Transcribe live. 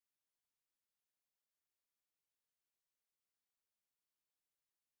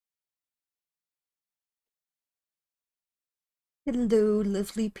Hello,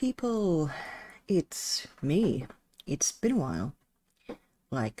 lovely people. It's me. It's been a while.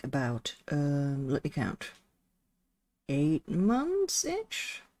 Like about, let me count. 8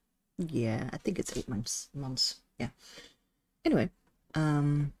 months-ish? Yeah, I think it's 8 months. Yeah. Anyway,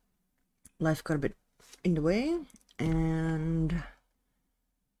 um, life got a bit in the way, and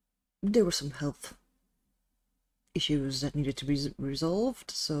there were some health issues that needed to be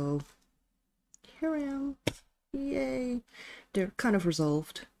resolved, so here I am. Yay. They're kind of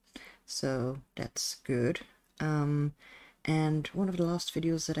resolved, so that's good. And one of the last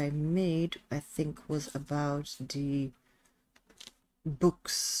videos that I made, I think, was about the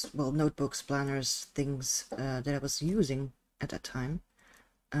books, well, notebooks, planners, things that I was using at that time,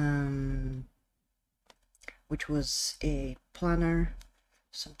 which was a planner,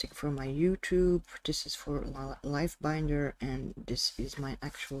 something from my YouTube. This is for Life Binder, and this is my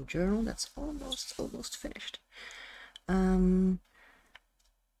actual journal that's almost finished.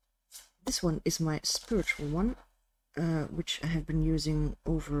 This one is my spiritual one, which I have been using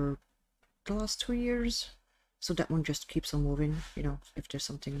over the last 2 years. So that one just keeps on moving, you know, if there's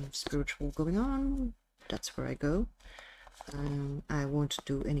something spiritual going on, that's where I go. I won't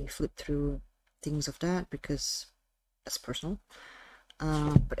do any flip through things of that because that's personal.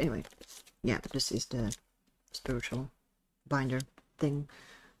 But anyway, yeah, this is the spiritual binder thing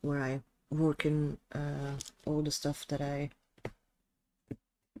where I work in all the stuff that I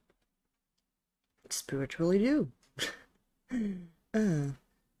spiritually do.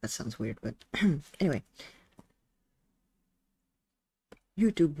 That sounds weird, but anyway.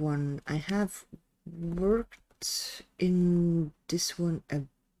 YouTube one, I have worked in this one a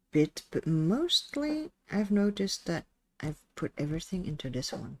bit, but mostly I've noticed that I've put everything into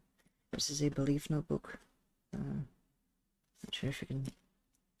this one. This is a belief notebook. Not sure if you can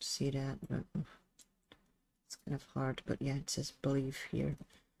see that, but it's kind of hard. But yeah, it says belief here.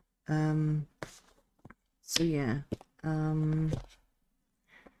 So yeah, I've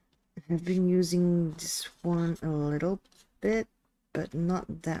been using this one a little bit, but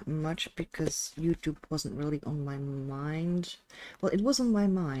not that much because YouTube wasn't really on my mind. Well, it was on my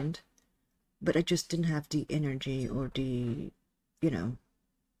mind, but I just didn't have the energy or the, you know,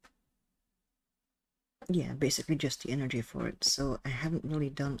 yeah, basically just the energy for it. So I haven't really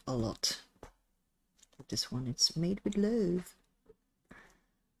done a lot with this one. It's made with love.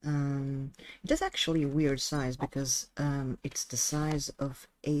 It is actually a weird size because it's the size of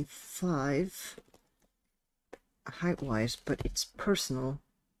A5 height-wise, but it's personal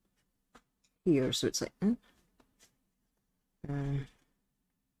here, so it's like,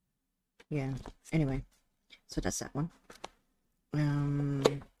 yeah. Anyway, so that's that one.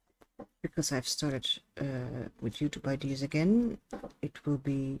 Because I've started with YouTube ideas again, it will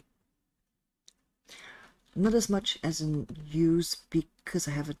be not as much as in use because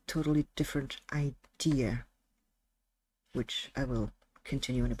I have a totally different idea, which I will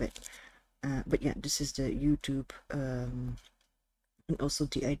continue in a bit. But yeah, this is the YouTube, and also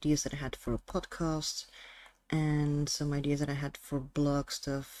the ideas that I had for a podcast, and some ideas that I had for blog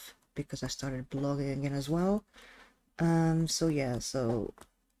stuff because I started blogging again as well. So yeah, so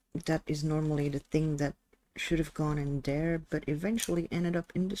that is normally the thing that should have gone in there, but eventually ended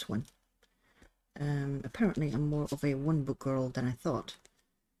up in this one. Apparently I'm more of a one book girl than I thought.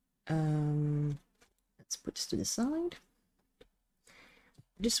 Let's put this to the side.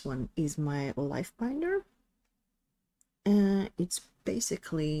 This one is my life binder. It's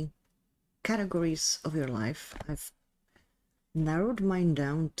basically categories of your life. I've narrowed mine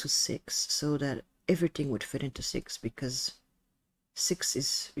down to 6 so that everything would fit into 6, because 6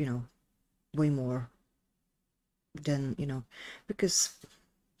 is, you know, way more than, you know, because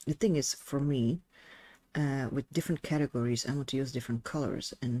the thing is, for me, with different categories, I want to use different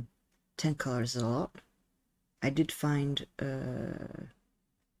colors, and 10 colors is a lot. I did find a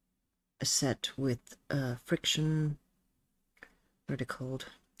set with friction, what are they called?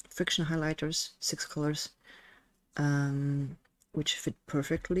 Friction highlighters, 6 colors, which fit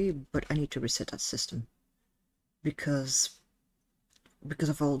perfectly, but I need to reset that system because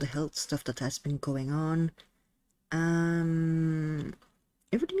of all the health stuff that has been going on.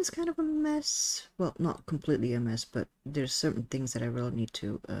 Everything is kind of a mess. Well, not completely a mess, but there's certain things that I really need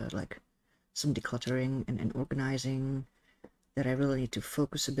to, like some decluttering and organizing, that I really need to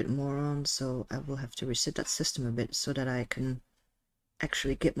focus a bit more on. So I will have to reset that system a bit so that I can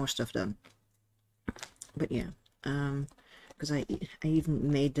actually get more stuff done. But yeah, because I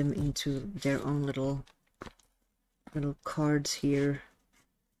even made them into their own little cards here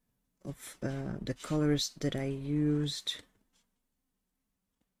of the colors that I used.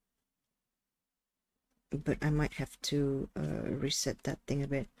 but I might have to reset that thing a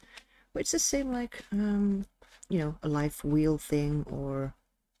bit. But it's the same like you know, a life wheel thing, or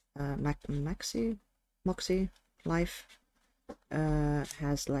Moxie life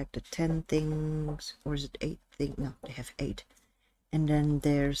has like the 10 things, or is it 8 things? No, they have 8. And then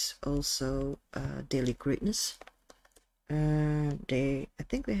there's also daily greatness. I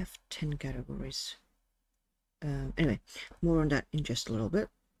think they have 10 categories. Anyway, more on that in just a little bit.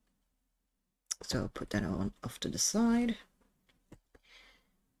 So I'll put that on off to the side.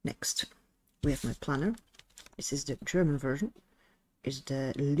 Next, we have my planner. This is the German version. It's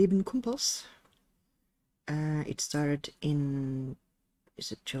the Leben Kompass. It started in,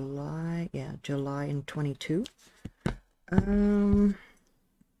 is it July? Yeah, July in 22. I'm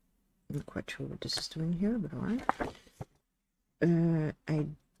not quite sure what this is doing here, but alright. I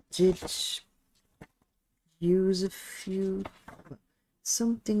did use a few,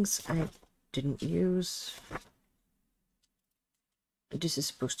 some things I didn't use. This is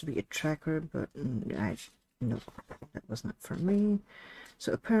supposed to be a tracker, but no, that was not for me.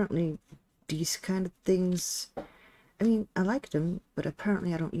 So apparently these kind of things, I mean, I like them, but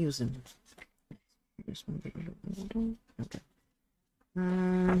apparently I don't use them. Okay.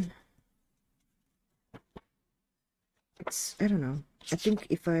 I don't know. I think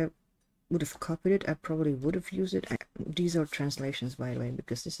if I would have copied it, I probably would have used it. These are translations, by the way,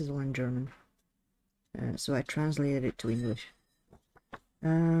 because this is all in German. So I translated it to English.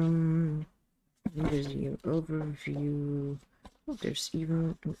 Here's your overview. Oh, there's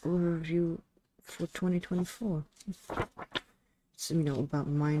even an overview for 2024. So, you know, about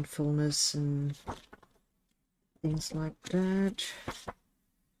mindfulness and things like that.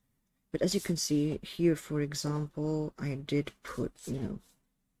 But as you can see here, for example, I did put, you know,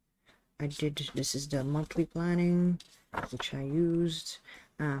 this is the monthly planning, which I used.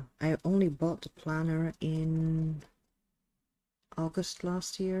 I only bought the planner in August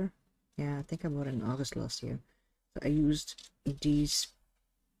last year. Yeah, I think I bought it in August last year. So I used these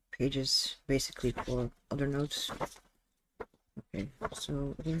pages basically for other notes. Okay,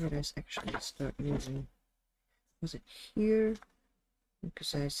 so where did I actually start using? Was it here?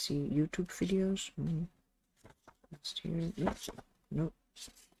 Because I see YouTube videos. Last year. Nope.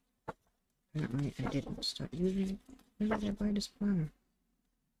 Apparently I didn't start using it. When did I buy this planner?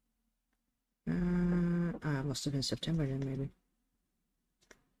 Must have been September then, maybe.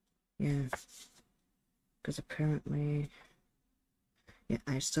 Yeah. Because apparently, yeah,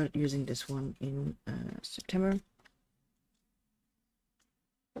 I started using this one in September.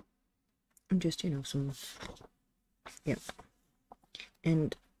 And just, you know, some, yeah.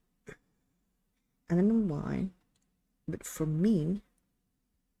 And I don't know why, but for me,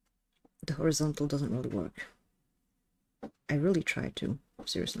 the horizontal doesn't really work. I really try to.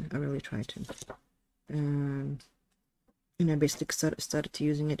 Seriously, I really try to. And I basically started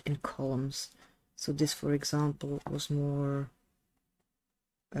using it in columns. So this, for example, was more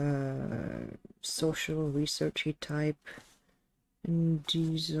social researchy type, and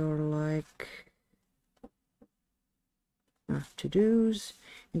these are like to-dos,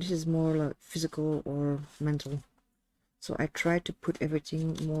 and this is more like physical or mental. So I try to put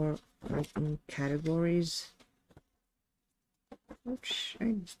everything more like in categories, which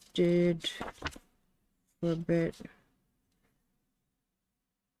I did for a bit.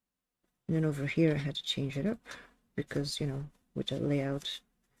 And then over here I had to change it up because, you know, with the layout,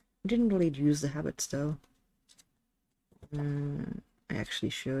 I didn't really use the habits though. I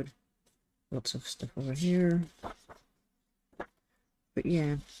actually showed lots of stuff over here, but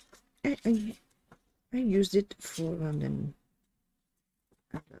yeah, I used it for, and then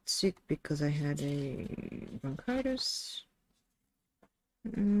I got sick because I had a bronchitis.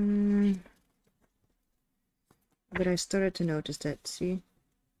 But I started to notice that, see,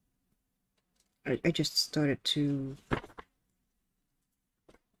 I just started to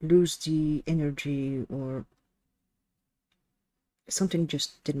lose the energy, or something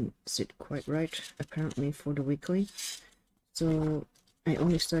just didn't sit quite right, apparently, for the weekly. So I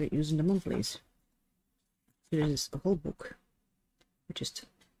only started using the monthlies. It is a whole book, just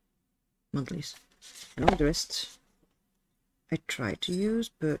monthlies. And all the rest I tried to use,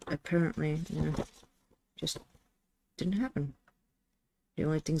 but apparently, you know, just didn't happen. The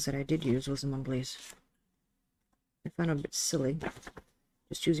only things that I did use was the monthlies. I found it a bit silly,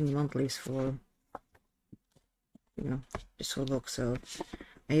 just using monthlies for, you know, this whole book. So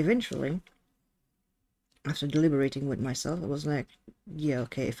I eventually, after deliberating with myself, I was like, yeah,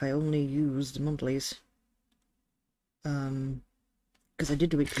 okay, if I only use the monthlies, because I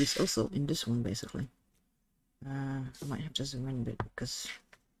did the weeklies also in this one, basically. I might have to zoom in a bit, because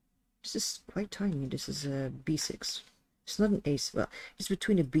This is quite tiny. This is a B6. It's not an A6. Well, it's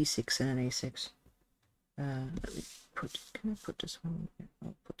between a B6 and an A6. Let me put. Can I put this one?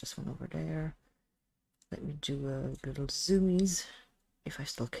 I'll put this one over there. Let me do a little zoomies, if I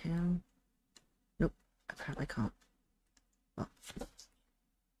still can. Nope, apparently I can't. Well,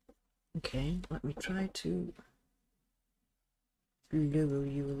 okay. Let me try to lower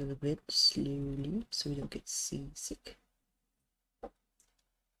you a little bit slowly so you don't get seasick.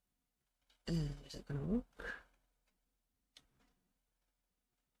 Is that gonna work?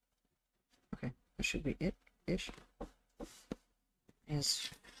 Okay, that should be it-ish. Has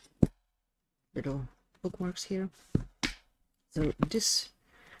little bookmarks here. So this,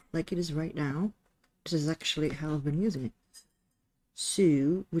 like it is right now, this is actually how I've been using it.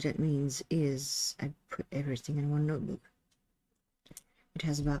 So what that means is I put everything in one notebook. It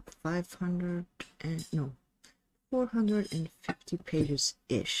has about 450 pages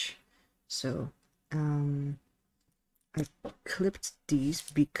ish. So I clipped these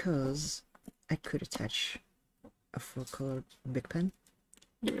because I could attach a full-colored big pen.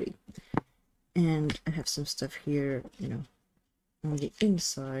 Yay. And I have some stuff here, you know, on the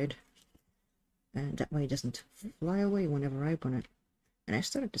inside, and that way it doesn't fly away whenever I want it. And I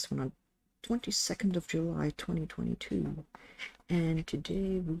started this one on 22nd of July 2022, and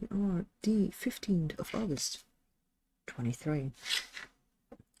today we are the 15th of August 23.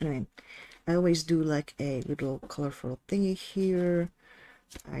 Anyway, I always do like a little colorful thingy here.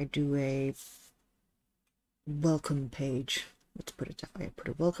 I do a welcome page. Let's put it that way. I put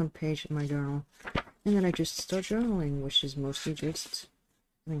a welcome page in my journal, and then I just start journaling, which is mostly just,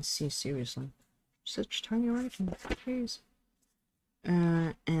 I mean, see, seriously, such tiny writing, jeez.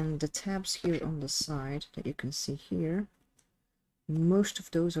 And the tabs here on the side that you can see here, most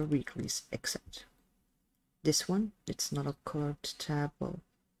of those are weeklies, except this one. It's not a colored tab. Well,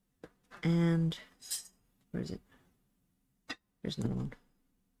 and where is it? There's another one.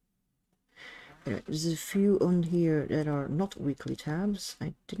 Anyway, there's a few on here that are not weekly tabs.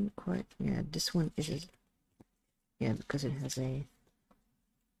 I didn't quite, yeah, this one is, yeah, because it has a,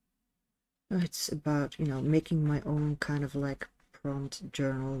 it's about, you know, making my own kind of like prompt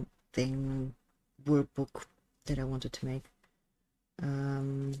journal thing, workbook that I wanted to make.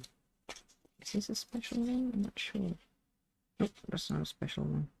 Is this a special one? I'm not sure. Nope, that's not a special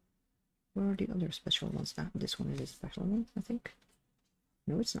one. Where are the other special ones? Ah, this one is a special one, I think.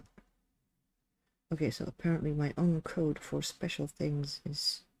 No, it's not. Okay, so apparently my own code for special things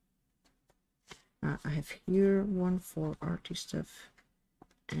is... I have here one for arty stuff,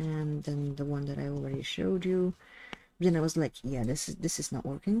 and then the one that I already showed you. Then I was like, yeah, this is not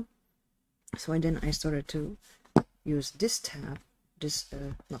working. So I started to use this tab, this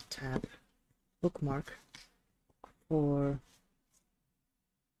not tab, bookmark, for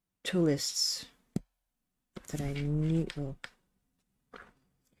two lists that I need. Well,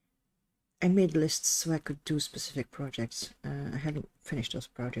 I made lists so I could do specific projects. I haven't finished those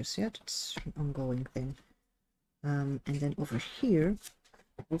projects yet. It's an ongoing thing. And then over here,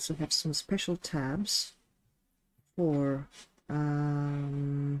 I also have some special tabs for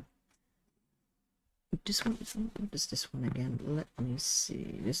this one. What is this one again? Let me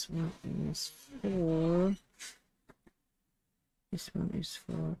see. This one is for. This one is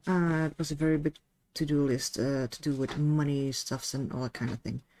for. It was a very big to-do list to do with money stuffs and all that kind of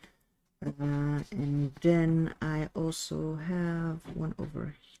thing. And then I also have one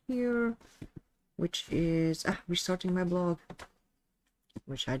over here, which is restarting my blog,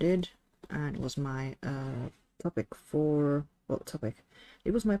 which I did, and it was my topic for, well, topic,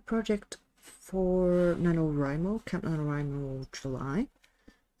 it was my project for NaNoWriMo, Camp NaNoWriMo July,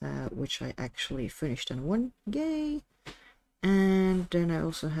 which I actually finished and won, yay! And then I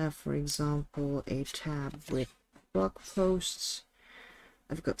also have, for example, a tab with blog posts.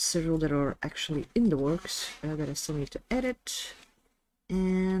 I've got several that are actually in the works that I still need to edit,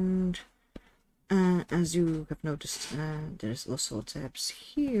 and as you have noticed, there's also tabs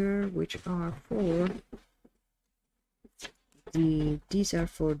here which are for these are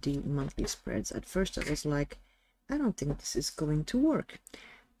for the monthly spreads. At first I was like, I don't think this is going to work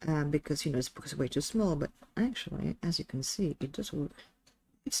because, you know, this book is way too small, but actually, as you can see, it does work.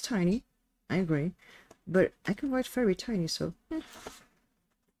 It's tiny, I agree, but I can write very tiny, so yeah.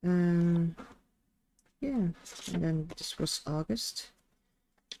 And then this was August.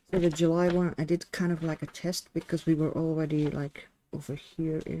 So the July one I did kind of like a test because we were already like over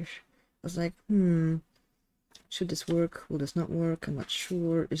here-ish. I was like, should this work? Will this not work? I'm not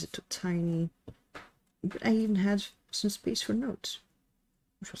sure. Is it too tiny? But I even had some space for notes,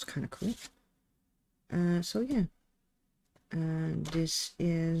 which was kind of cool. So yeah. And this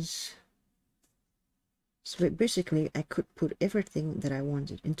is... So basically, I could put everything that I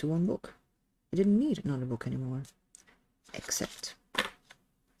wanted into one book. I didn't need another book anymore. Except,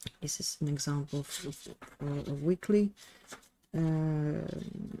 this is an example for a weekly.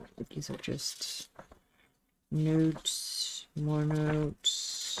 These are just notes, more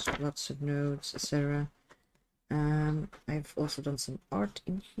notes, lots of notes, etc. I've also done some art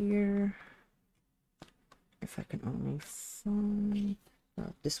in here. If I can only find...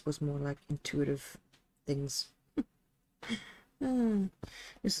 this was more like intuitive things.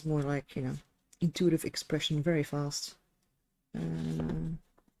 This is more like, you know, intuitive expression, very fast.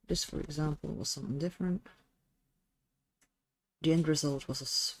 This, for example, was something different. The end result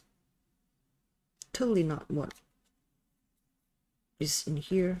was totally not what is in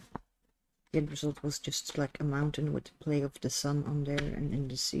here. The end result was just like a mountain with the play of the sun on there and in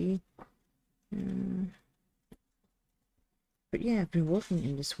the sea. But yeah, I've been working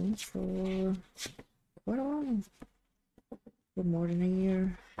in this one for quite a while. For more than a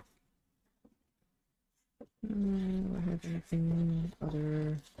year. Do I have anything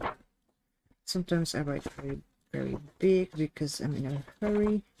other? Sometimes I write very big because I'm in a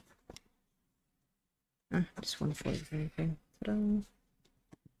hurry. This one for everything. Ta-da!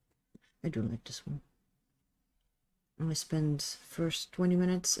 I do like this one. I spent first 20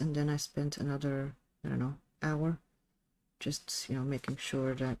 minutes and then I spent another, I don't know, hour. Just, you know, making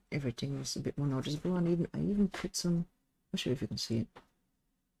sure that everything was a bit more noticeable. And I even put some, I'll show you if you can see it.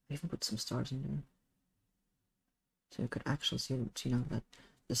 I even put some stars in there. So you could actually see, you know, that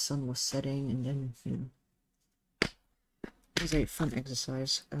the sun was setting, and then, you know, it was a fun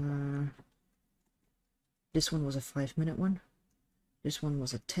exercise. This one was a 5-minute one. This one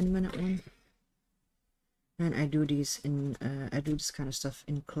was a 10-minute one. And I do these in, I do this kind of stuff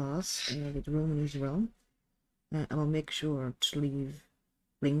in class with Roman as well. I will make sure to leave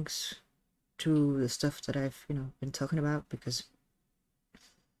links to the stuff that I've, you know, been talking about, because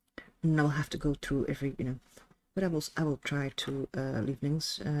now I'll have to go through every, you know, but I will try to leave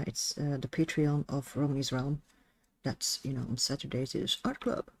links. It's the Patreon of Romany's Realm. That's, you know, on Saturdays is art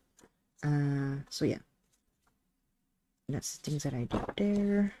club. So yeah, that's the things that I do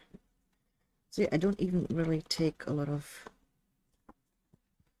there. So yeah, I don't even really take a lot of...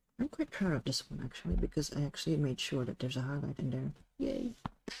 I'm quite proud of this one actually, because I actually made sure that there's a highlight in there. Yay!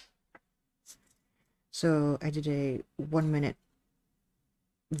 So I did a 1-minute,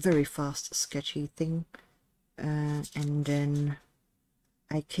 very fast, sketchy thing. And then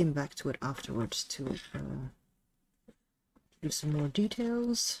I came back to it afterwards to do some more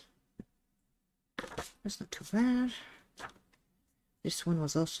details. That's not too bad. This one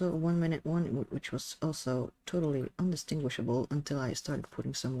was also a 1-minute one, which was also totally undistinguishable until I started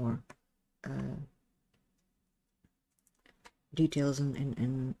putting some more details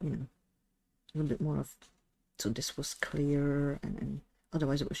and you know, a little bit more of... So this was clear, and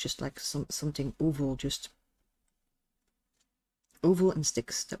otherwise it was just like something oval, just oval and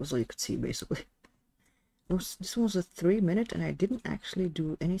sticks. That was all you could see basically. This one was a 3-minute, and I didn't actually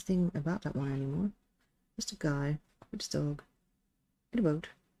do anything about that one anymore. Just a guy with his dog in a boat.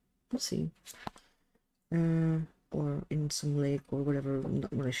 We'll see. Or in some lake or whatever. I'm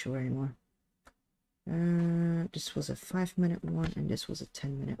not really sure anymore. This was a 5-minute one, and this was a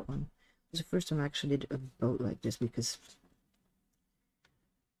 10-minute one. It was the first time I actually did a boat like this, because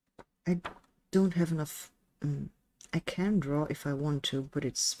I don't have enough... I can draw if I want to, but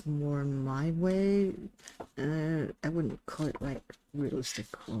it's more my way. I wouldn't call it like realistic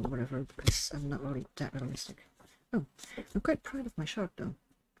or whatever, because I'm not really that realistic. Oh, I'm quite proud of my shark though.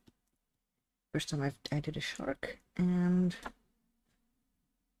 First time I did a shark, and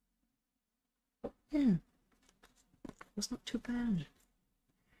yeah, it was not too bad.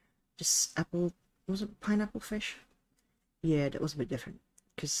 This apple, was it pineapple fish? Yeah, that was a bit different,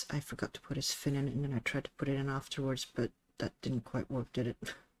 because I forgot to put his fin in, and then I tried to put it in afterwards, but that didn't quite work, did it?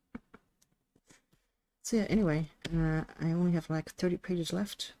 So yeah, anyway, I only have like 30 pages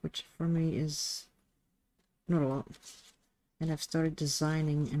left, which for me is not a lot. And I've started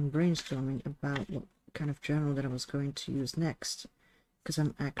designing and brainstorming about what kind of journal that I was going to use next, because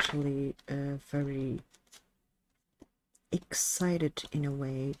I'm actually very excited in a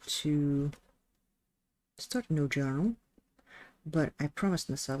way to start a new journal. But I promised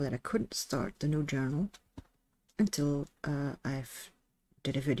myself that I couldn't start the new journal until I've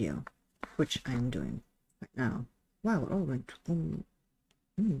did a video, which I'm doing right now. Wow, it all went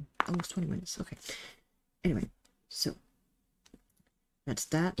almost 20 minutes. Okay. Anyway, so that's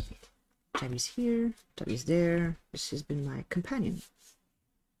that. Tabby's here, Tabby's there. This has been my companion.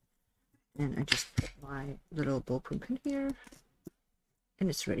 And I just put my little ballpoint pen here, and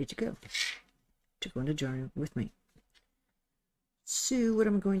it's ready to go in the journal with me. So what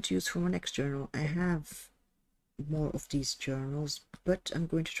I'm going to use for my next journal, I have more of these journals, but I'm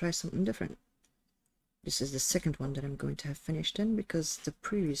going to try something different. This is the second one that I'm going to have finished in, because the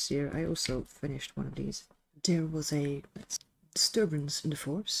previous year I also finished one of these. There was a disturbance in the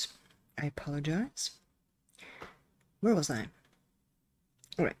force. I apologize. Where was I?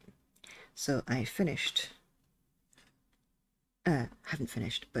 Alright, so I finished, haven't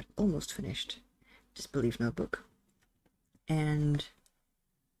finished, but almost finished Disbelief Notebook. And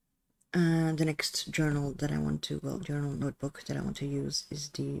the next journal that I want to, journal notebook that I want to use is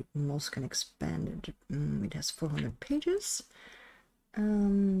the Moleskine Expanded. It has 400 pages.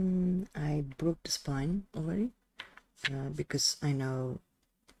 I broke the spine already, because I know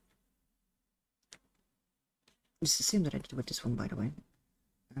it's the same that I did with this one, by the way.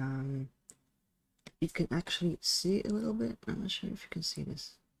 You can actually see a little bit. I'm not sure if you can see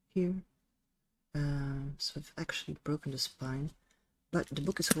this here. So I've actually broken the spine, but the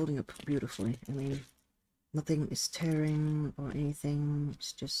book is holding up beautifully. I mean, nothing is tearing or anything.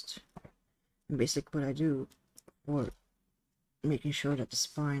 It's just basically what I do for making sure that the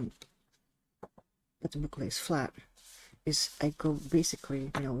spine, that the book lays flat, is I go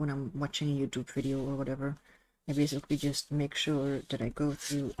basically, you know, when I'm watching a YouTube video or whatever, I basically just make sure that I go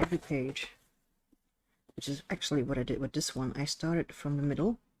through every page, which is actually what I did with this one. I started from the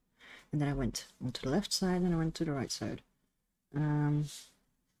middle, and then I went onto the left side, and I went to the right side.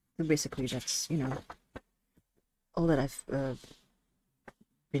 So basically that's, you know, all that I've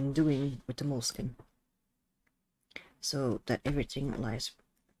been doing with the moleskin, so that everything lies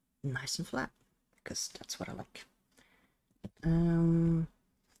nice and flat, because that's what I like.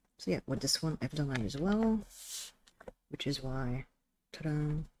 So yeah, with this one I've done that as well, which is why,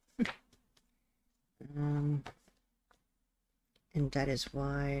 ta-da! And that is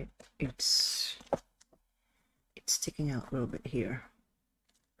why it's sticking out a little bit here,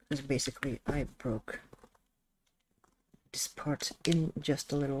 because basically I broke this part in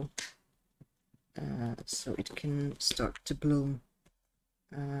just a little, so it can start to bloom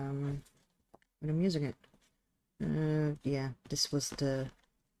when I'm using it. Yeah, this was the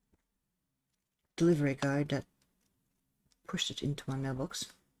delivery guy that pushed it into my mailbox.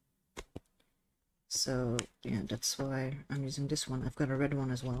 So yeah, that's why I'm using this one. I've got a red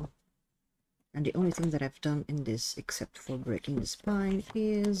one as well. And the only thing that I've done in this, except for breaking the spine,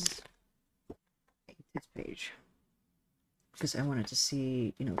 is this page. Because I wanted to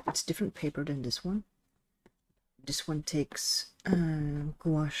see, you know, it's different paper than this one. This one takes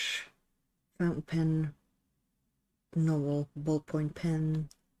gouache, fountain pen, normal ballpoint pen,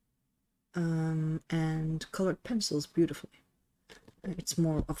 and colored pencils beautifully. It's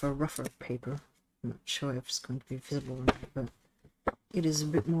more of a rougher paper. I'm not sure if it's going to be visible or not, but it is a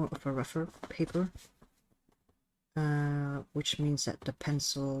bit more of a rougher paper, which means that the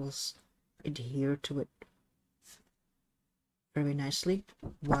pencils adhere to it very nicely,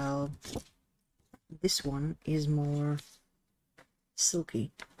 while this one is more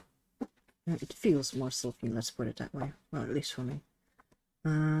silky. It feels more silky, let's put it that way, well, at least for me.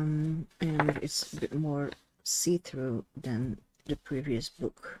 And it's a bit more see-through than the previous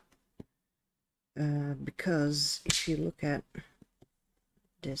book, because if you look at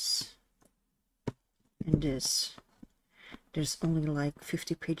this and this, there's only like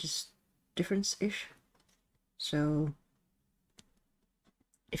 50 pages difference-ish. So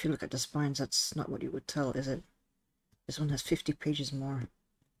if you look at the spines, that's not what you would tell, is it? This one has 50 pages more.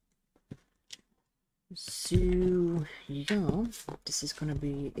 So yeah, this is gonna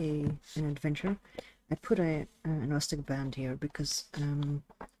be an adventure. I put an elastic band here because I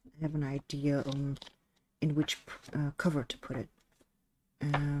have an idea on in which cover to put it.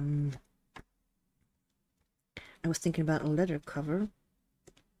 I was thinking about a leather cover,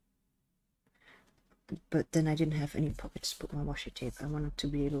 but then I didn't have any pockets to put my washi tape. I wanted to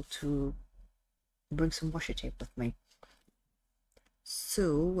be able to bring some washi tape with me.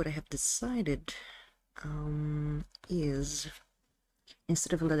 So what I have decided is,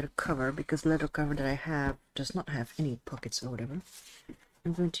 instead of a leather cover, because the leather cover that I have does not have any pockets or whatever,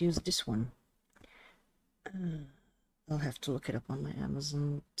 I'm going to use this one. I'll have to look it up on my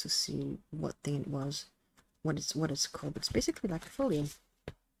Amazon to see what thing it was, what it's called. It's basically like a folio.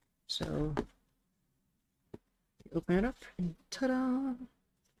 So you open it up and ta-da!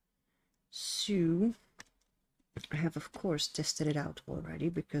 So I have of course tested it out already,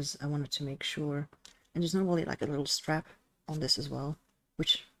 because I wanted to make sure. And there's normally like a little strap on this as well,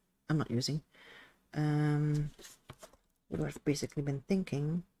 which I'm not using. What I've basically been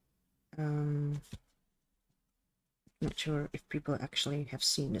thinking Not sure if people actually have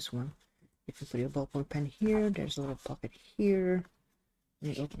seen this one. You can put your ballpoint pen here. There's a little pocket here.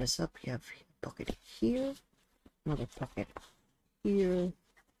 When you open this up, you have a pocket here, another pocket here,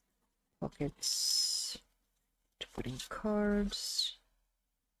 pockets to put in cards,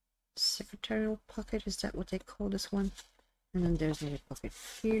 secretarial pocket, is that what they call this one? And then there's another pocket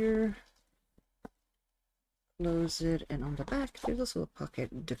here. Close it, and on the back there's also a pocket.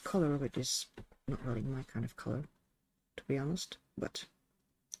 The color of it is not really my kind of color, to be honest, but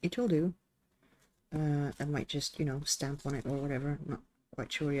it will do. I might just, you know, stamp on it or whatever. I'm not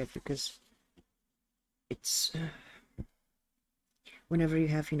quite sure yet, because it's whenever you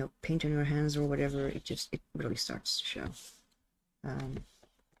have, you know, paint on your hands or whatever, it really starts to show.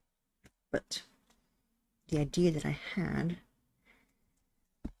 But the idea that I had,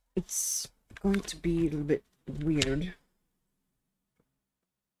 it's going to be a little bit weird,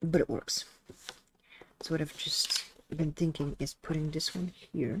 but it works. So what I've just been thinking is putting this one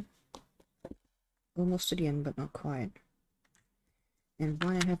here, almost to the end, but not quite. And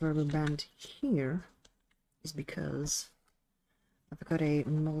why I have a rubber band here is because I've got a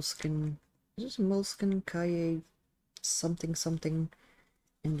moleskin, is this a moleskin Kaye something something,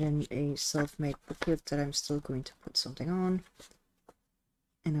 and then a self-made booklet that I'm still going to put something on.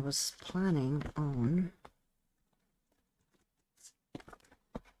 And I was planning on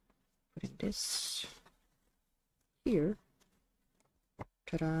putting this here.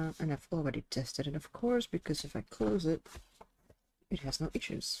 Ta-da! And I've already tested it, of course, because if I close it, it has no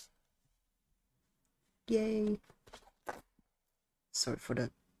issues. Yay! Sorry for the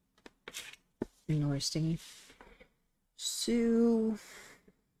noise thingy. So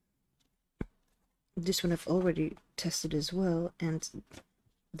this one I've already tested as well, and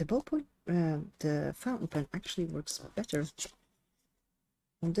the ballpoint, the fountain pen actually works better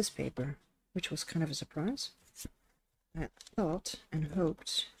on this paper, which was kind of a surprise. I thought and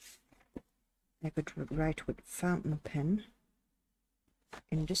hoped I could write with fountain pen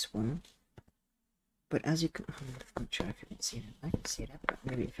in this one, but as you can, I'm not sure if you can see it. I can see it, but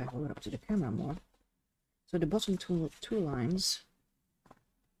maybe if I hold it up to the camera more. So the bottom two lines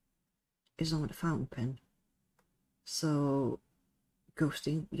is on with the fountain pen. So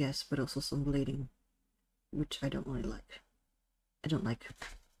ghosting, yes, but also some bleeding, which I don't really like. I don't like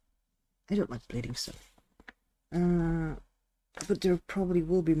bleeding stuff. But there probably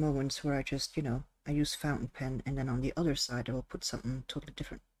will be moments where I just, you know, I use fountain pen, and then on the other side I will put something totally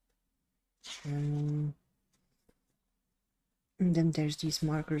different. And then there's these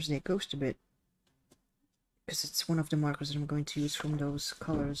markers, they ghost a bit, because it's one of the markers that I'm going to use from those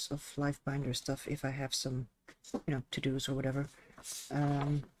colors of Life Binder stuff if I have some, you know, to-dos or whatever.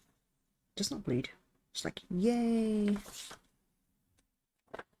 Does not bleed. It's like, yay!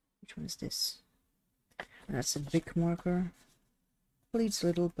 Which one is this? That's a big marker. Bleeds a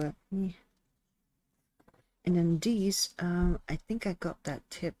little, but eh. And then these, I think I got that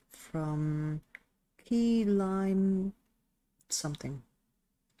tip from Key Lime something,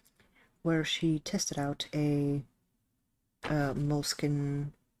 where she tested out a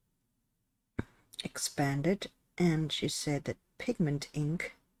moleskin expanded, and she said that pigment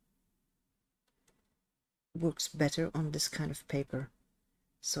ink works better on this kind of paper.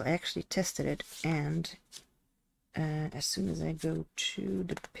 So I actually tested it, and as soon as I go to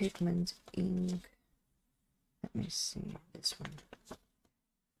the pigment ink, let me see, this one,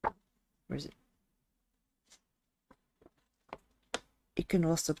 where is it? It can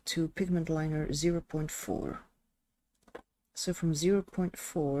last up to pigment liner 0.4. So from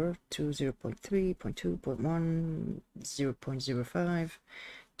 0.4 to 0.3, 0.2, 0.1, 0.05,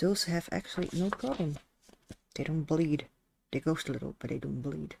 those have actually no problem. They don't bleed. They ghost a little, but they don't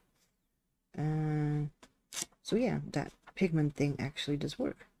bleed. So yeah, that pigment thing actually does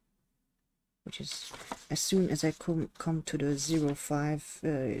work. Which is, as soon as I come to the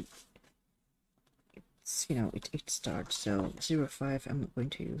 0.5, it's, you know, it starts. So 0.5 I'm not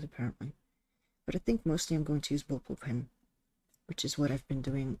going to use apparently. But I think mostly I'm going to use ballpoint pen, which is what I've been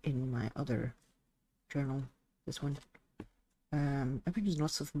doing in my other journal, this one. I've been using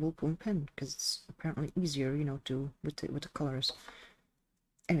lots of ballpoint pen because it's apparently easier, you know, to with the colors.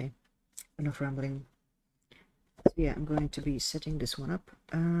 Anyway, enough rambling. So yeah, I'm going to be setting this one up.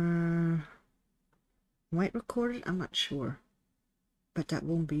 Might record it, I'm not sure, but that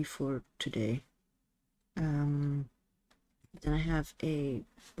won't be for today. Then I have a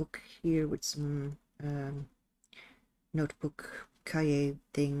book here with some notebook cahier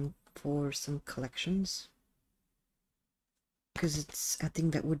thing for some collections, because it's, I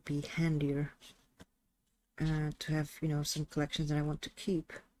think that would be handier to have, you know, some collections that I want to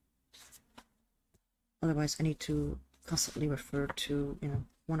keep, Otherwise I need to constantly refer to, you know,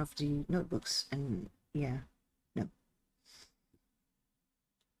 one of the notebooks, and yeah, no.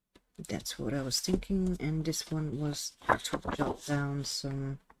 That's what I was thinking, and this one was to jot down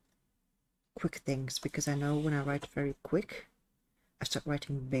some quick things, because I know when I write very quick, I start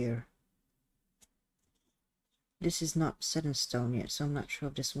writing bigger. This is not set in stone yet, so I'm not sure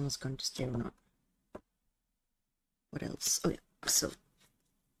if this one is going to stay or not. What else? Oh yeah, so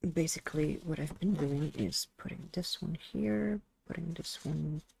basically what I've been doing is putting this one here, putting this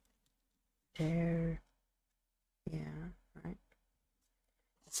one there. Yeah, right.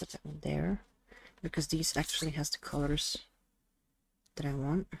 Set that one there, because these actually has the colors that I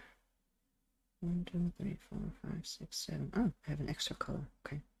want. 1, 2, 3, 4, 5, 6, 7. Oh, I have an extra color.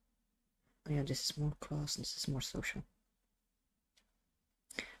 Okay. Oh yeah, this is more class, this is more social.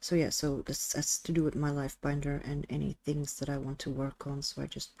 So yeah, so this has to do with my life binder and any things that I want to work on. So I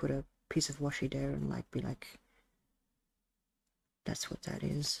just put a piece of washi there and like be like, that's what that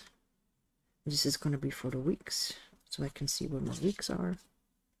is. This is gonna be for the weeks, so I can see where my weeks are.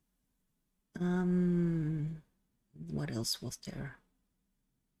 What else was there?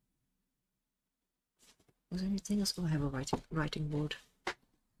 Was there anything else? Oh, I have a writing board.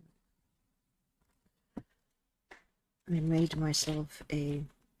 I made myself a...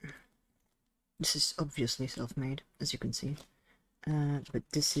 This is obviously self-made, as you can see. But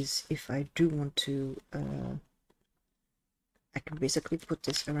this is if I do want to... I can basically put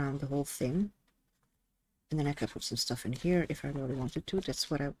this around the whole thing. And then I can put some stuff in here if I really wanted to. That's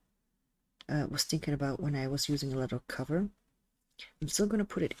what I was thinking about when I was using a little cover. I'm still going to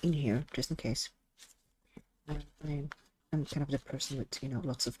put it in here, just in case. I'm kind of the person with, you know,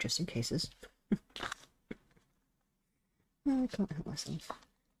 lots of just in cases. I can't help myself.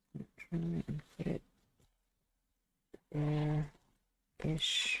 I'm trying and put it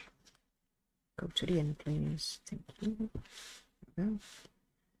there-ish. Go to the end, please. Thank you. There we go.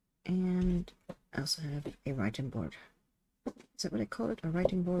 And I also have a writing board. Is that what I call it? A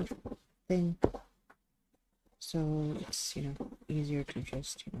writing board thing. So it's, you know, easier to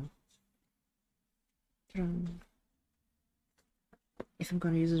just, you know, if I'm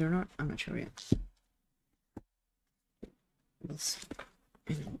going to use it or not, I'm not sure yet. Let's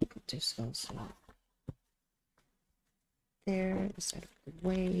put this also there, is out of the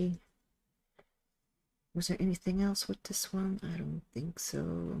way. Was there anything else with this one? I don't think so.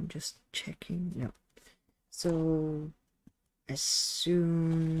 I'm just checking. No. So as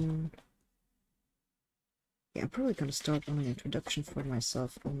soon... Yeah, I'm probably going to start on an introduction for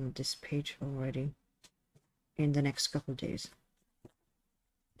myself on this page already in the next couple of days.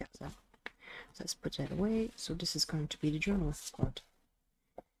 Yeah, so let's put that away. So this is going to be the journal part.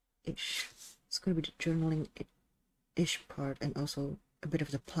 Ish. It's going to be the journaling-ish part, and also a bit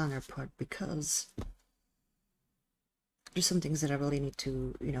of the planner part, because there's some things that I really need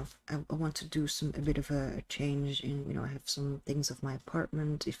to, you know, I want to do a bit of a change in, you know, I have some things of my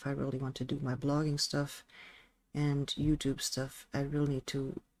apartment. If I really want to do my blogging stuff and YouTube stuff, I really need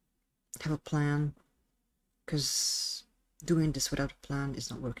to have a plan, because doing this without a plan is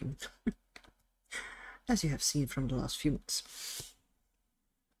not working. As you have seen from the last few months.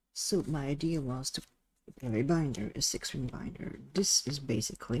 So my idea was to have a binder, a 6-ring binder. This is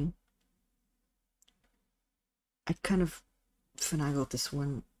basically... I kind of finagled this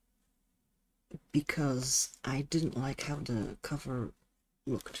one because I didn't like how the cover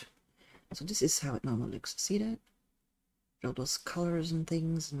looked. So this is how it normally looks. See that? All those colors and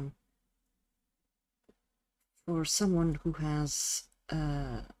things. And for someone who has,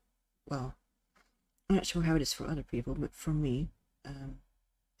 well, I'm not sure how it is for other people, but for me,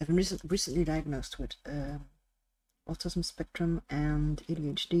 I've been recently diagnosed with autism spectrum and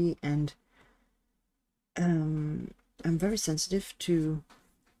ADHD, and I'm very sensitive to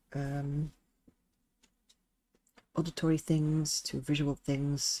auditory things, to visual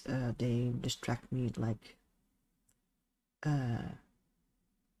things. They distract me like a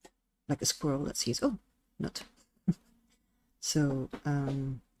squirrel that sees, oh, nut. So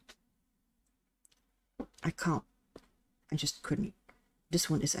I just couldn't. This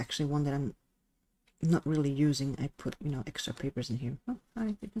one is actually one that I'm not really using. I put, you know, extra papers in here. Oh,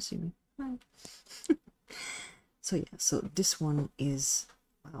 hi, you can see me. Hi. So yeah, so this one is,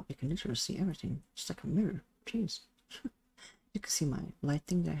 wow, you can literally see everything. It's like a mirror. Jeez. You can see my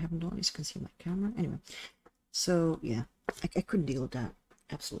lighting that I haven't on. You can see my camera. Anyway, so yeah, I couldn't deal with that.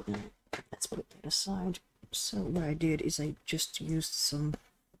 Absolutely not. Let's put that aside. So what I did is I just used some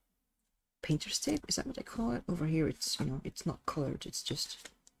painter's tape. Is that what I call it? Over here, it's, you know, it's not colored. It's just...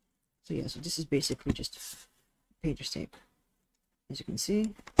 So yeah, so this is basically just painter's tape. As you can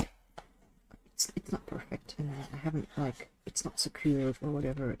see, it's not perfect, and I haven't, like, it's not secured or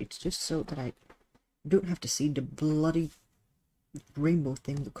whatever. It's just so that I don't have to see the bloody rainbow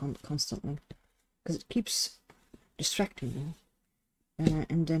thing constantly, because it keeps distracting me.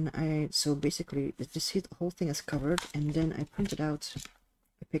 And then so basically this whole thing is covered, and then I printed out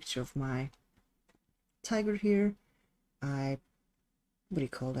a picture of my tiger here. What do you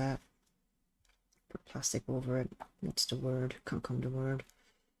call that? Put plastic over it. What's the word? Can't come the word.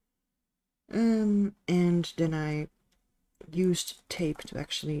 And then I used tape to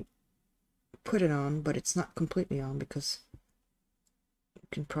actually put it on, but it's not completely on because you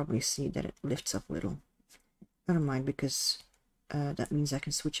can probably see that it lifts up a little. I don't mind, because that means I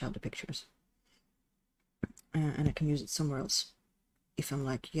can switch out the pictures, and I can use it somewhere else. If I'm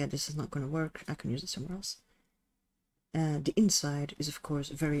like, yeah, this is not going to work, I can use it somewhere else. The inside is of course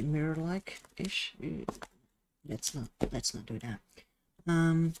very mirror-like-ish. Let's not do that.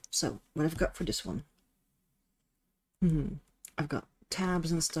 So what I've got for this one, I've got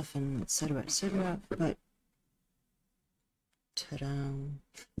tabs and stuff and etc, but ta-da!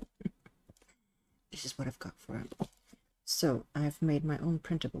 This is what I've got for it. So I've made my own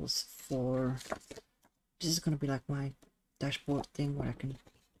printables for. This is gonna be like my dashboard thing where I can.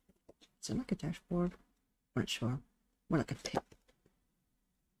 Is it like a dashboard? I'm not sure. More like a tip.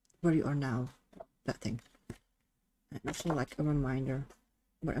 Where you are now, that thing. And also like a reminder.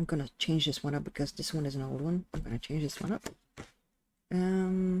 But I'm gonna change this one up because this one is an old one. I'm gonna change this one up.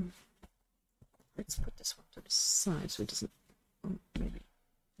 Let's put this one to the side so it doesn't. Oh, maybe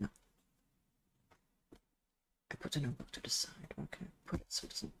no. I put the notebook to the side. Okay, put it so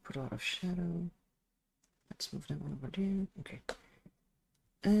it doesn't put a lot of shadow. Let's move that one over there. Okay.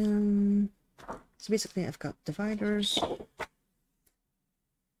 So basically I've got dividers.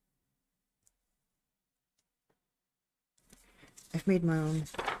 I've made my own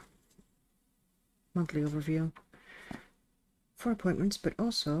monthly overview for appointments, but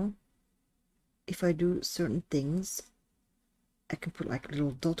also if I do certain things, I can put like a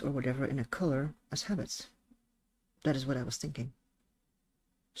little dot or whatever in a color as habits. That is what I was thinking.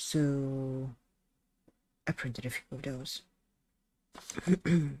 So I printed a few of those.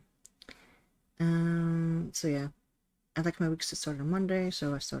 So yeah, I like my weeks to start on Monday,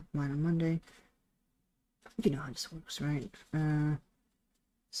 so I start mine on Monday. You know how this works, right?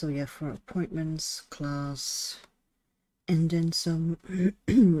 So yeah, for appointments, class, and then some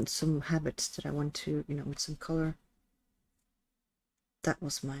some habits that I want to, you know, with some color. That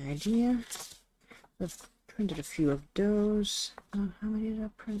was my idea. I've printed a few of those. How many did I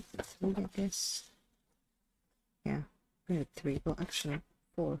print? 3, I guess. Yeah, printed 3. Well, actually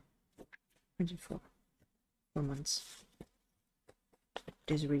 4. Printed 4 months.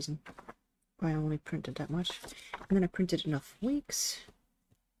 There's a reason why I only printed that much. And then I printed enough weeks.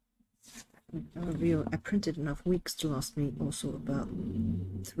 I printed enough weeks to last me also about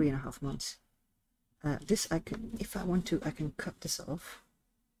 3.5 months. This I could, if I want to, I can cut this off,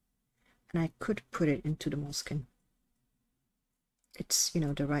 and I could put it into the moleskin. It's, you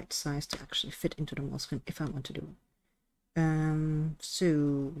know, the right size to actually fit into the moleskin if I want to do it.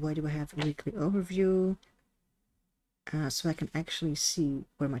 So why do I have a weekly overview? So I can actually see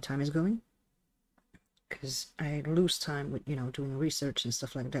where my time is going, because I lose time with, you know, doing research and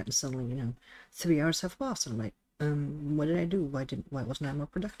stuff like that, and suddenly, you know, 3 hours have passed, and I'm like, what did I do? Why wasn't I more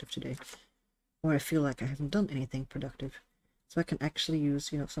productive today? Or I feel like I haven't done anything productive. So I can actually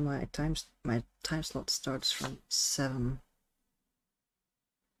use, you know, so my time slot starts from 7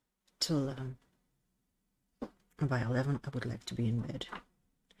 till 11. And by 11 I would like to be in bed,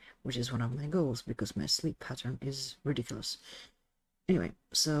 which is one of my goals because my sleep pattern is ridiculous. Anyway,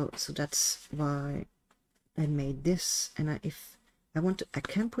 so that's why I made this, and if I want to, I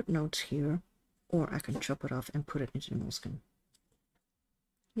can put notes here, or I can chop it off and put it into the moleskin.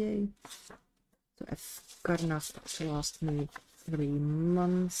 Yay! So I've got enough to last me 3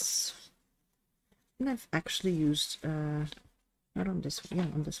 months, and I've actually used not on this one,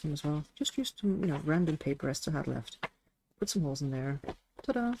 yeah, on this one as well. Just used some, you know, random paper I still had left. Put some holes in there.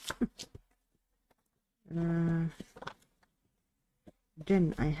 Ta-da!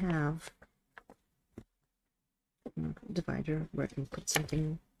 Then I have a divider where I can put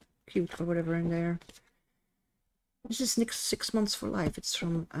something cute or whatever in there. This is 6 months for life. It's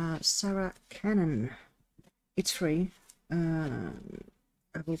from Sarah Cannon. It's free. I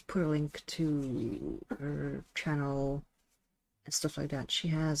will put a link to her channel and stuff like that. She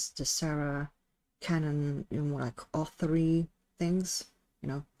has the Sarah Cannon, you know, more like authory things, you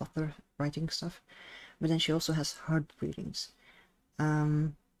know, author writing stuff. But then she also has hard readings.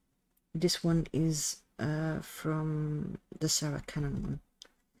 This one is from the Sarah Cannon one.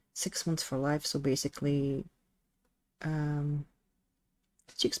 6 months for life. So basically,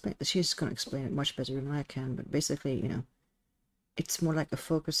 she's gonna explain it much better than I can. But basically, you know, it's more like a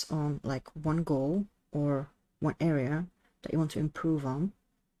focus on like one goal or one area that you want to improve on,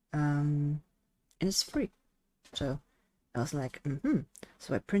 and it's free. So I was like,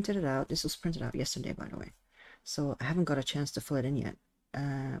 So I printed it out. This was printed out yesterday, by the way. So I haven't got a chance to fill it in yet,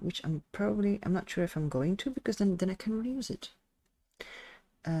 which I'm not sure if I'm going to, because then I can reuse it.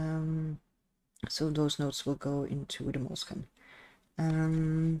 So those notes will go into the Moleskine.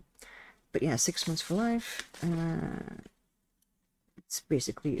 But yeah, 6 months for life. It's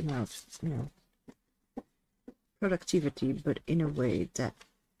basically about, you know, productivity, but in a way that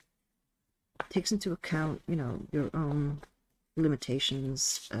takes into account, you know, your own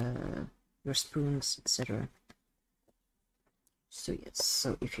limitations, your spoons, etc. So yes,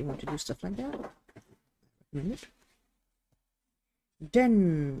 so if you want to do stuff like that, recommend it.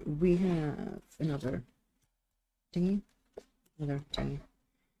 Then we have another thingy. We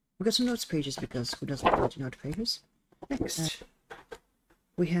got some notes pages, because who doesn't want note pages? Next,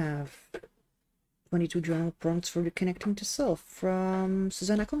 we have 22 journal prompts for reconnecting to self from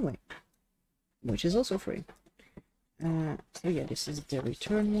Susanna Conway, which is also free. So yeah, this is the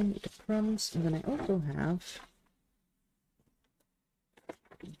return one with the prompts, and then I also have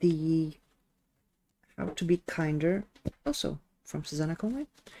the How to Be Kinder, also from Susanna Conway,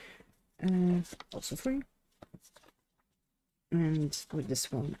 also free. And with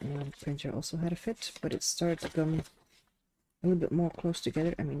this one, printer also had a fit, but it started to come a little bit more close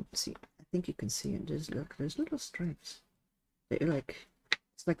together. I mean, see, I think you can see it. There's little stripes. They're like,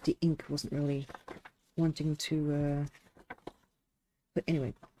 it's like the ink wasn't really wanting to, but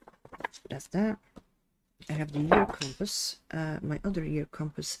anyway, that's that. I have the year compass. My other year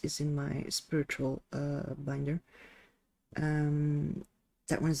compass is in my spiritual binder.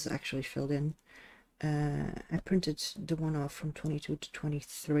 That one is actually filled in. I printed the one off from 22 to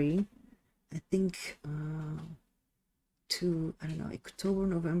 23. I think to, I don't know, October,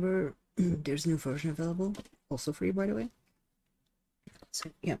 November, there's a new version available, also free, by the way.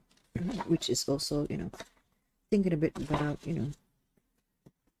 So yeah, which is also, you know, thinking a bit about, you know,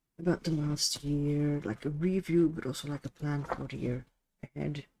 about the last year, like a review, but also like a plan for the year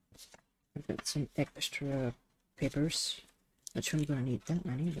ahead. I've got some extra papers. Not sure I'm gonna need that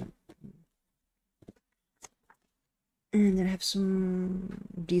many, but. And then I have some,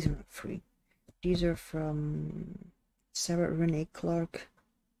 these are not free. These are from Sarah Renee Clark.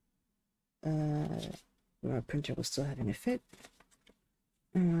 Our printer was still having a fit.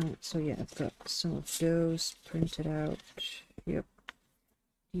 So yeah, I've got some of those printed out. Yep.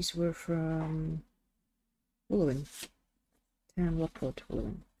 These were from Willowing. And Lockwood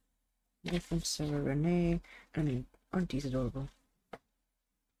Willowing. They're from Sarah Renee. I mean, aren't these adorable?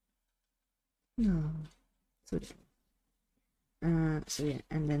 No. So yeah,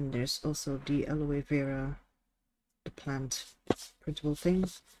 and then there's also the aloe vera, the plant printable thing.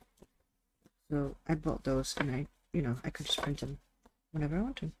 So I bought those, and I could just print them whenever I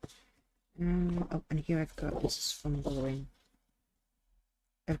want to. Oh, and here I've got, this is from Glowing.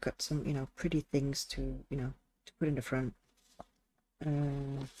 I've got some, pretty things to, to put in the front.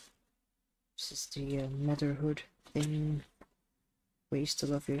 This is the motherhood thing, ways to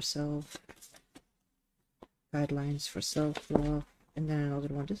love yourself, guidelines for self-love, and then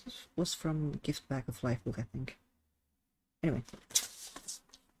another one. This was from Gift Bag of Life book, I think. Anyway.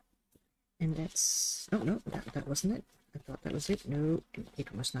 And that's... Oh, no, that wasn't it. I thought that was it. No,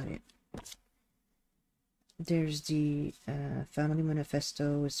 it was not it. There's the Family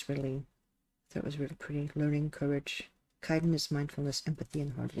Manifesto. It's really... That was really pretty. Learning, courage, kindness, mindfulness, empathy,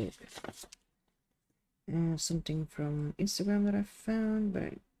 and hard work. Something from Instagram that I found,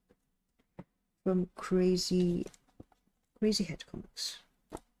 but from Crazy Head Comics.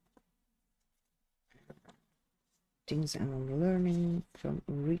 Things I'm learning from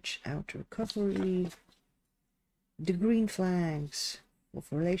Reach Out Recovery. The green flags of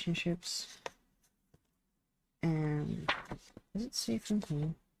relationships. And does it say from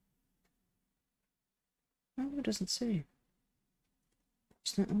who? No, it doesn't say.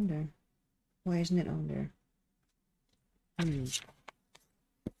 It's not on there. Why isn't it on there? And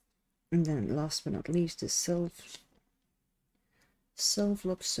then last but not least is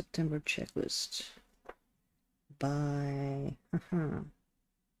Self-Love September Checklist by I can't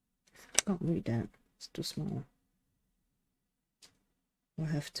read that. It's too small. I'll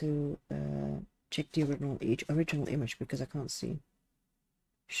have to check the original image because I can't see.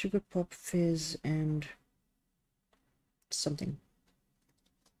 Sugar Pop Fizz and something.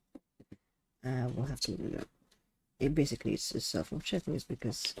 We'll have to look it up. basically it's a self-love checklist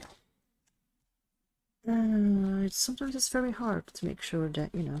because sometimes it's very hard to make sure that,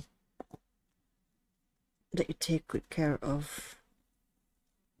 you know, that you take good care of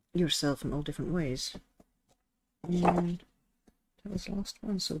yourself in all different ways. And that was the last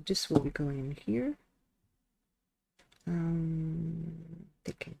one, so this will be going in here.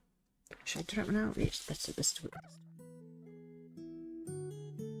 Thinking, should I do it now? Yes, that's it. Let's do it.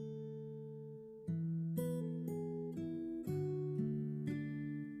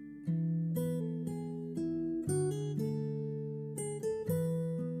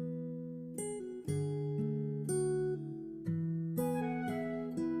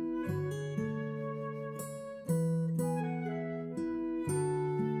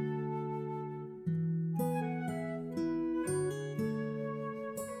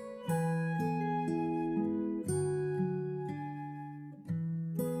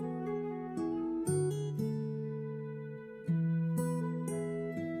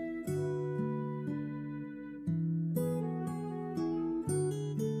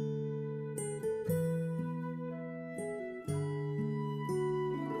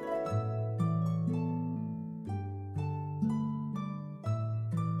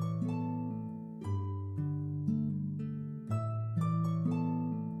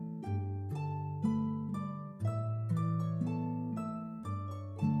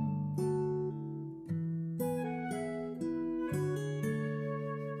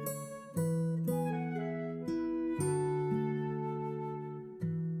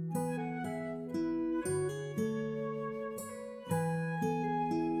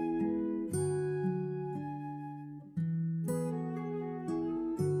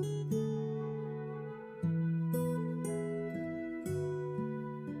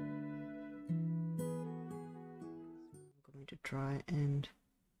 To try and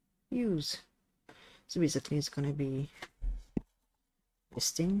use. So basically it's going to be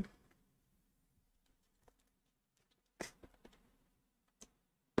this thing.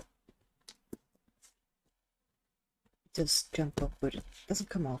 Just jump up, but it doesn't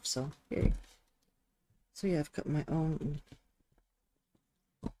come off, so yay. So yeah, I've got my own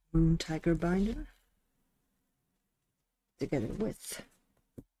Moon Tiger binder together with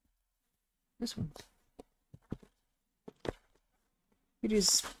this one. It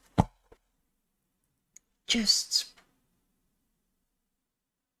is just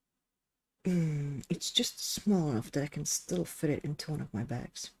it's just small enough that I can still fit it into one of my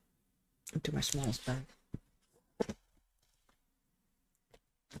bags, into my smallest bag.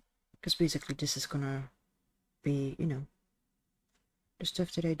 Because basically this is gonna be, you know, the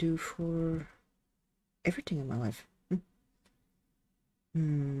stuff that I do for everything in my life.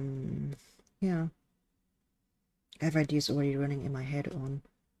 Yeah. I have ideas already running in my head on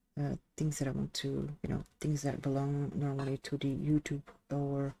things that I want to, you know, things that belong normally to the YouTube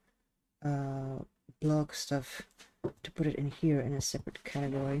or blog stuff, to put it in here in a separate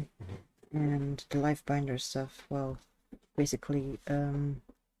category. And the life binder stuff, well, basically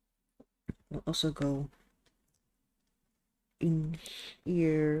will also go in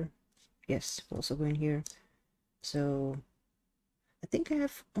here. Yes, will also go in here. So I think I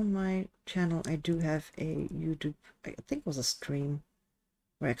have on my channel, I do have a YouTube, I think it was a stream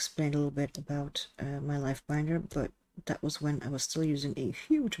where I explained a little bit about my life binder, but that was when I was still using a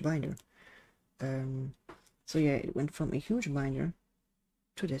huge binder. So yeah, it went from a huge binder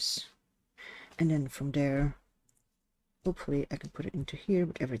to this, and then from there hopefully I can put it into here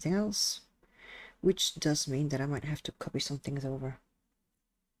with everything else, which does mean that I might have to copy some things over,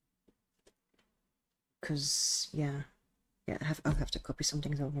 because yeah, I'll have to copy some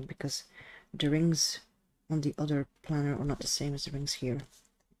things over because the rings on the other planner are not the same as the rings here.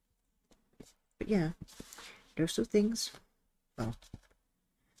 But yeah, there's two things. Well,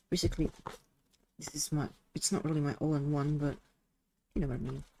 basically this is my, it's not really my all-in-one, but you know what I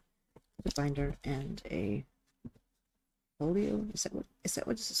mean. A binder and a folio. Is that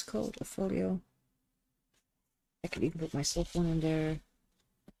what this is called? A folio. I can even put my cell phone in there.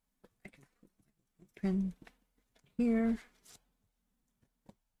 I can put my pen here.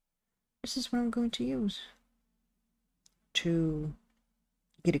 This is what I'm going to use to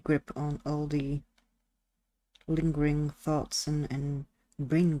get a grip on all the lingering thoughts and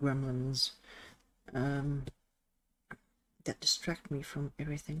brain gremlins that distract me from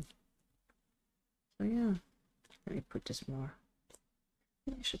everything. So yeah, let me put this more.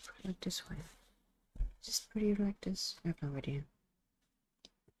 Maybe I should put it like this way. Is this pretty like this? I have no idea.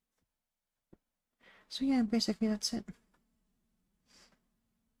 So yeah, basically that's it.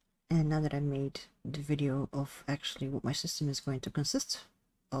 And now that I made the video of actually what my system is going to consist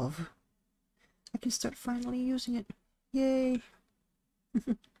of, I can start finally using it. Yay!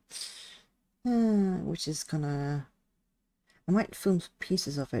 Which is gonna... I might film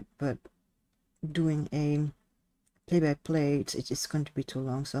pieces of it, but doing a play-by-play, it's going to be too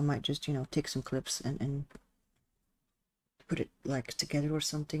long, so I might just, you know, take some clips and put it, like, together or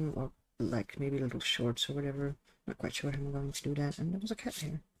something, or, like, maybe little shorts or whatever. Not quite sure how I'm going to do that. And there was a cat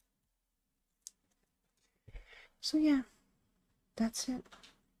here. So, yeah, that's it.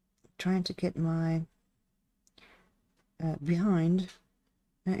 Trying to get my behind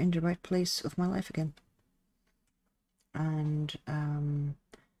in the right place of my life again. And,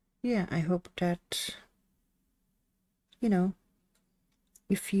 yeah, I hope that, you know,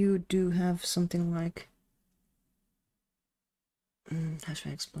 if you do have something like, how should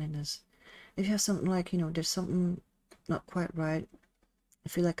I explain this? If you have something like, you know, there's something not quite right, I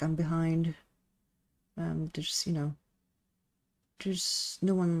feel like I'm behind, there's, you know, there's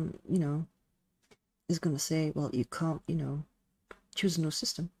no one, you know, is gonna say, well, you can't, you know, choose a new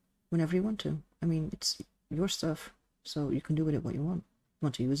system whenever you want to. I mean, it's your stuff, so you can do with it what you want.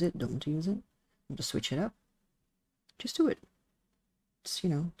 Want to use it, don't want to use it, want to switch it up, just do it. It's, you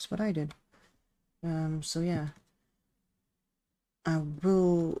know, it's what I did. So yeah, I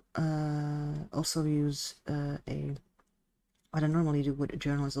will also use what I normally do with a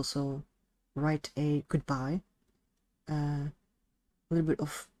journal is also write a goodbye, a little bit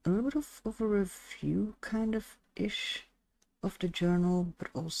of a review kind of ish of the journal, but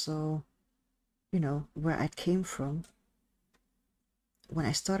also, you know, where I came from when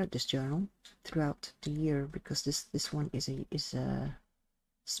I started this journal throughout the year, because this one is a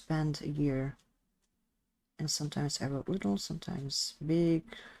spanned a year, and sometimes I wrote little, sometimes big,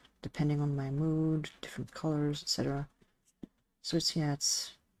 depending on my mood, different colors, etc. So it's, yeah,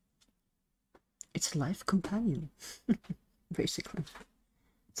 it's a life companion, basically.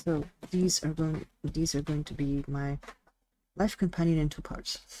 So these are going to be my life companion in 2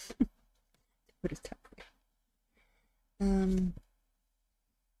 parts. Put it that way.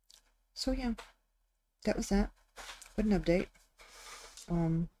 So yeah, that was that. But an update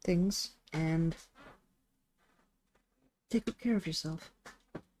on things, and take good care of yourself,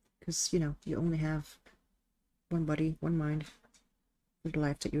 because, you know, you only have one body, one mind, for the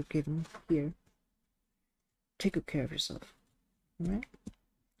life that you're given here. Take good care of yourself. Alright?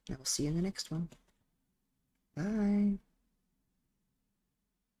 I will see you in the next one. Bye.